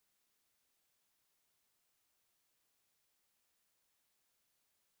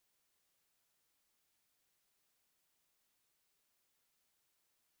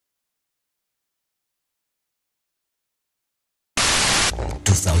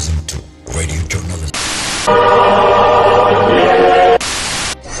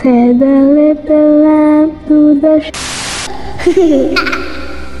to the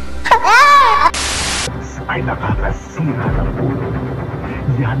ay nakakasira ng ulo.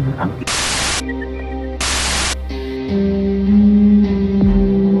 Yan ang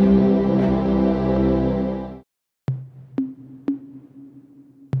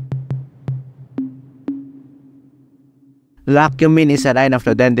Racumin is a line of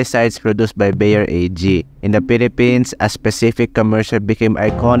rodenticides produced by Bayer AG. In the Philippines, a specific commercial became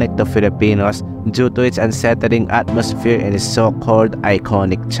iconic to Filipinos due to its unsettling atmosphere and its so-called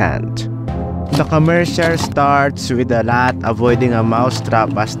iconic chant. The commercial starts with a rat avoiding a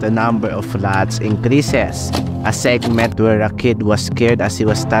mousetrap as the number of rats increases. A segment where a kid was scared as he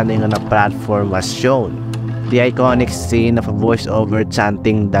was standing on a platform was shown. The iconic scene of a voiceover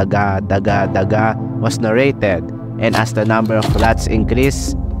chanting "Daga, Daga, Daga" was narrated, and as the number of rats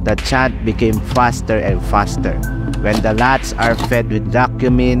increased, the chant became faster and faster. When the rats are fed with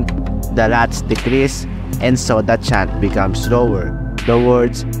Racumin, the rats decrease, and so the chant becomes slower. The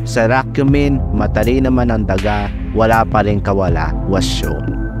words, "Sa Racumin, matali naman ang daga, wala pa rin kawala" was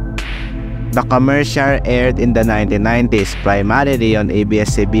shown. The commercial aired in the 1990s primarily on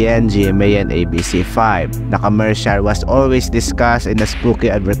ABS-CBN, GMA, and ABC5. The commercial was always discussed in the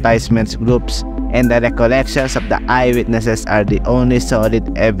spooky advertisements groups, and the recollections of the eyewitnesses are the only solid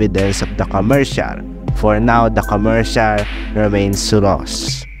evidence of the commercial. For now, the commercial remains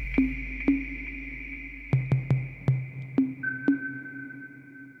lost.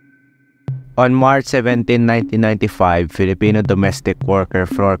 On March 17, 1995, Filipino domestic worker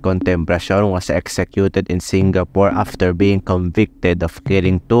Flor Contemplacion was executed in Singapore after being convicted of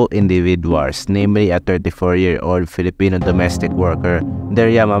killing two individuals, namely a 34-year-old Filipino domestic worker,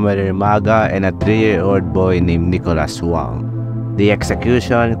 Delia Mamalirmaga, and a 3-year-old boy named Nicholas Wang. The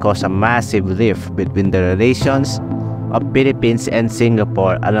execution caused a massive rift between the relations of Philippines and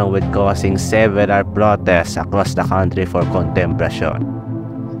Singapore, along with causing several protests across the country for Contemplacion.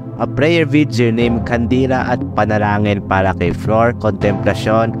 A prayer vigil named Kandila at Panalangin para kay Flor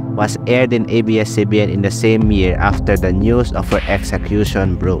Contemplacion was aired in ABS-CBN in the same year after the news of her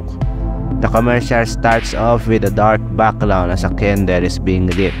execution broke. The commercial starts off with a dark background as a candle is being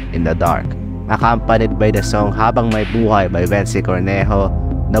lit in the dark, accompanied by the song Habang May Buhay by Vency Cornejo.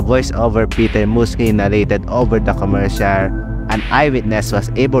 The voice-over Peter Musky narrated over the commercial. An eyewitness was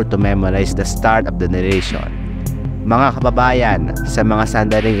able to memorize the start of the narration. Mga kababayan, sa mga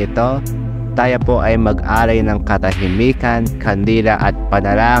sandaling ito, tayo po ay mag-aray ng katahimikan, kandila at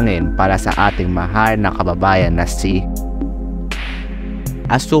panalangin para sa ating mahal na kababayan na si.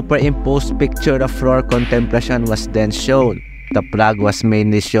 A superimposed picture of Flor Contemplacion was then shown. The plug was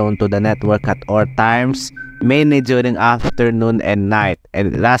mainly shown to the network at all times, mainly during afternoon and night,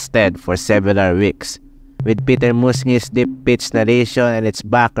 and it lasted for several weeks. With Peter Musngi's deep-pitched narration and its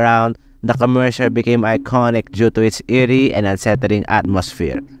background, the commercial became iconic due to its eerie and unsettling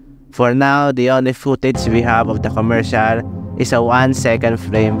atmosphere. For now, the only footage we have of the commercial is a 1-second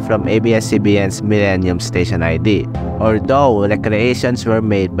frame from ABS-CBN's Millennium Station ID, although recreations were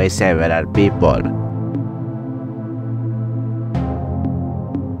made by several people.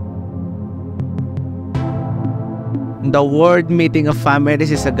 The World Meeting of Families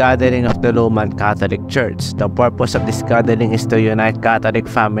is a gathering of the Roman Catholic Church. The purpose of this gathering is to unite Catholic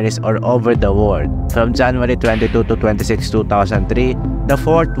families all over the world. From January 22 to 26, 2003, the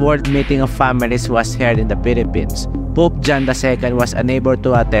 4th World Meeting of Families was held in the Philippines. Pope John II was unable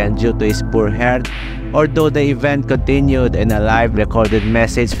to attend due to his poor health, although the event continued and a live recorded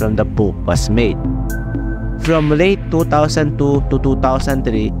message from the Pope was made. From late 2002 to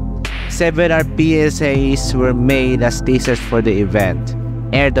 2003, several PSAs were made as teasers for the event.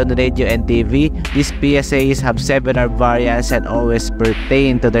 Aired on radio and TV, these PSAs have several variants and always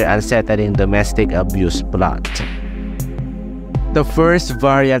pertain to their unsettling domestic abuse plot. The first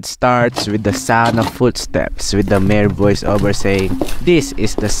variant starts with the sound of footsteps, with the mere voiceover saying, "This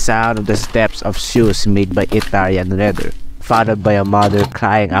is the sound of the steps of shoes made by Italian leather," followed by a mother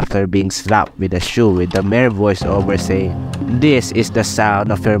crying after being slapped with a shoe with the mere voiceover saying, "This is the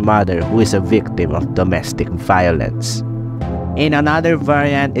sound of her mother who is a victim of domestic violence." In another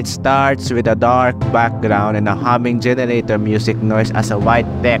variant, it starts with a dark background and a humming generator music noise as a white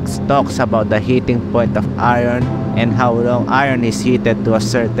text talks about the heating point of iron and how long iron is heated to a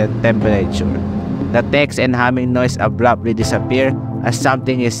certain temperature. The text and humming noise abruptly disappear as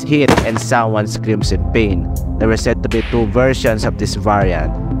something is hit and someone screams in pain. There are said to be two versions of this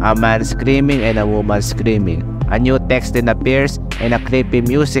variant, a man screaming and a woman screaming. A new text then appears and a creepy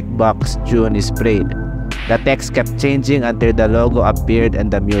music box tune is played. The text kept changing until the logo appeared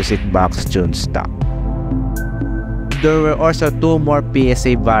and the music box tune stopped. there were also 2 more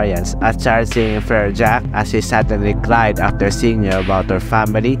PSA variants, a child singing Fair Jack as he suddenly cried after singing about her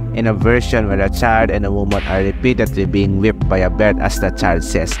family, in a version where a child and a woman are repeatedly being whipped by a belt as the child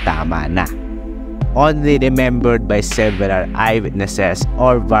says, "Tama na." Only remembered by several eyewitnesses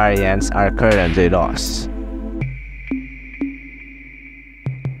or variants are currently lost.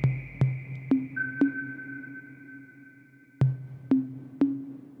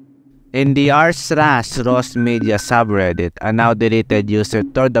 In the r/Ross Media subreddit, a now deleted user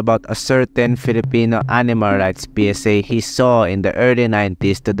told about a certain Filipino animal rights PSA he saw in the early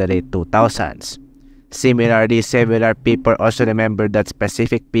 90s to the late 2000s. Similarly, several people also remember that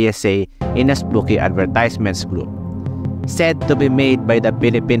specific PSA in a spooky advertisements group. Said to be made by the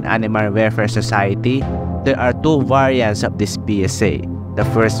Philippine Animal Welfare Society, there are 2 variants of this PSA. The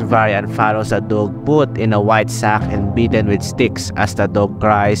first variant follows a dog put in a white sack and beaten with sticks as the dog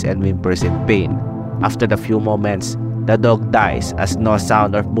cries and whimpers in pain. After a few moments, the dog dies as no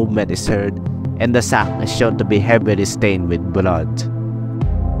sound or movement is heard, and the sack is shown to be heavily stained with blood.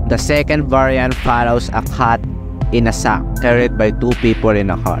 The second variant follows a cat in a sack carried by 2 people in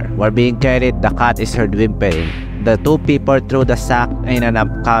a car. While being carried, the cat is heard whimpering. The 2 people threw the sack in an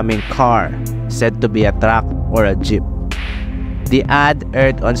upcoming car, said to be a truck or a jeep. The ad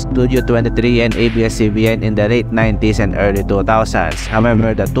aired on Studio 23 and ABS-CBN in the late 90s and early 2000s.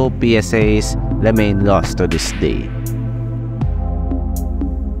 However, the 2 PSAs remain lost to this day.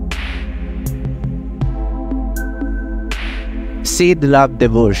 Seed love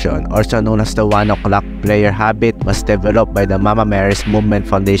devotion, also known as the 1 o'clock prayer habit, was developed by the Mama Mary's Movement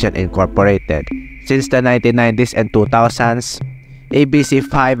Foundation Incorporated. Since the 1990s and 2000s,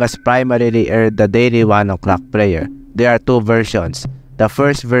 ABC5 has primarily aired the daily 1 o'clock prayer. There are 2 versions. The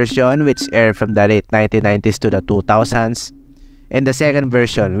first version, which aired from the late 1990s to the 2000s, and the second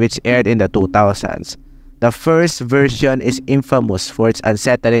version, which aired in the 2000s. The first version is infamous for its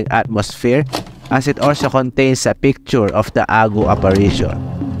unsettling atmosphere, as it also contains a picture of the Agu apparition.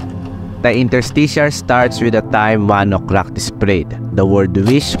 The interstitial starts with the time 1 o'clock displayed. The word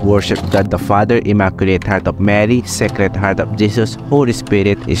wish, worship God the Father, Immaculate Heart of Mary, Sacred Heart of Jesus, Holy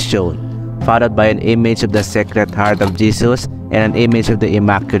Spirit is shown, followed by an image of the Sacred Heart of Jesus and an image of the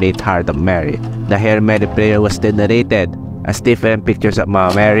Immaculate Heart of Mary. The Hail Mary prayer was then narrated as different pictures of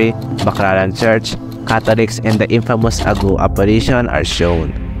Mama Mary, Baclaran Church, Catholics, and the infamous Agu apparition are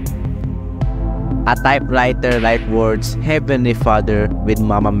shown. A typewriter like words, "Heavenly Father," with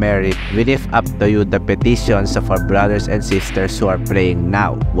Mama Mary, "We lift up to you the petitions of our brothers and sisters who are praying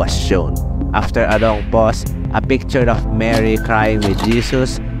now," was shown. After a long pause, a picture of Mary crying with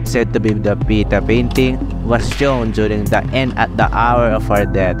Jesus, said to be the Pita painting, was shown during the "And at the hour of our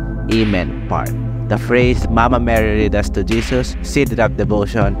death, Amen" part. The phrase "Mama Mary read us to Jesus," seed love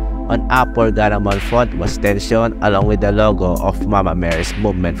devotion, on upward Garamond font was then shown along with the logo of Mama Mary's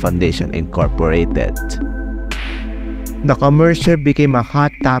Movement Foundation Incorporated. The commercial became a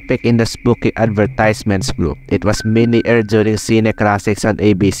hot topic in the spooky advertisements group. It was mainly aired during Cine Classics on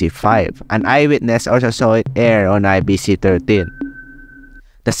ABC5. An eyewitness also saw it air on IBC13.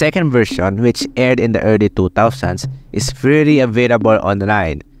 The second version, which aired in the early 2000s, is freely available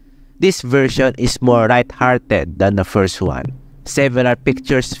online. This version is more light-hearted than the first one. Several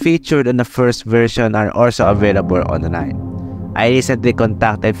pictures featured in the first version are also available online. I recently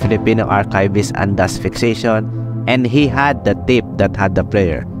contacted Filipino archivist Andas Fixation, and he had the tape that had the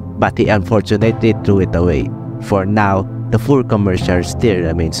prayer, but he unfortunately threw it away. For now, the full commercial still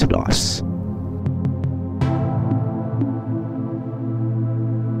remains lost.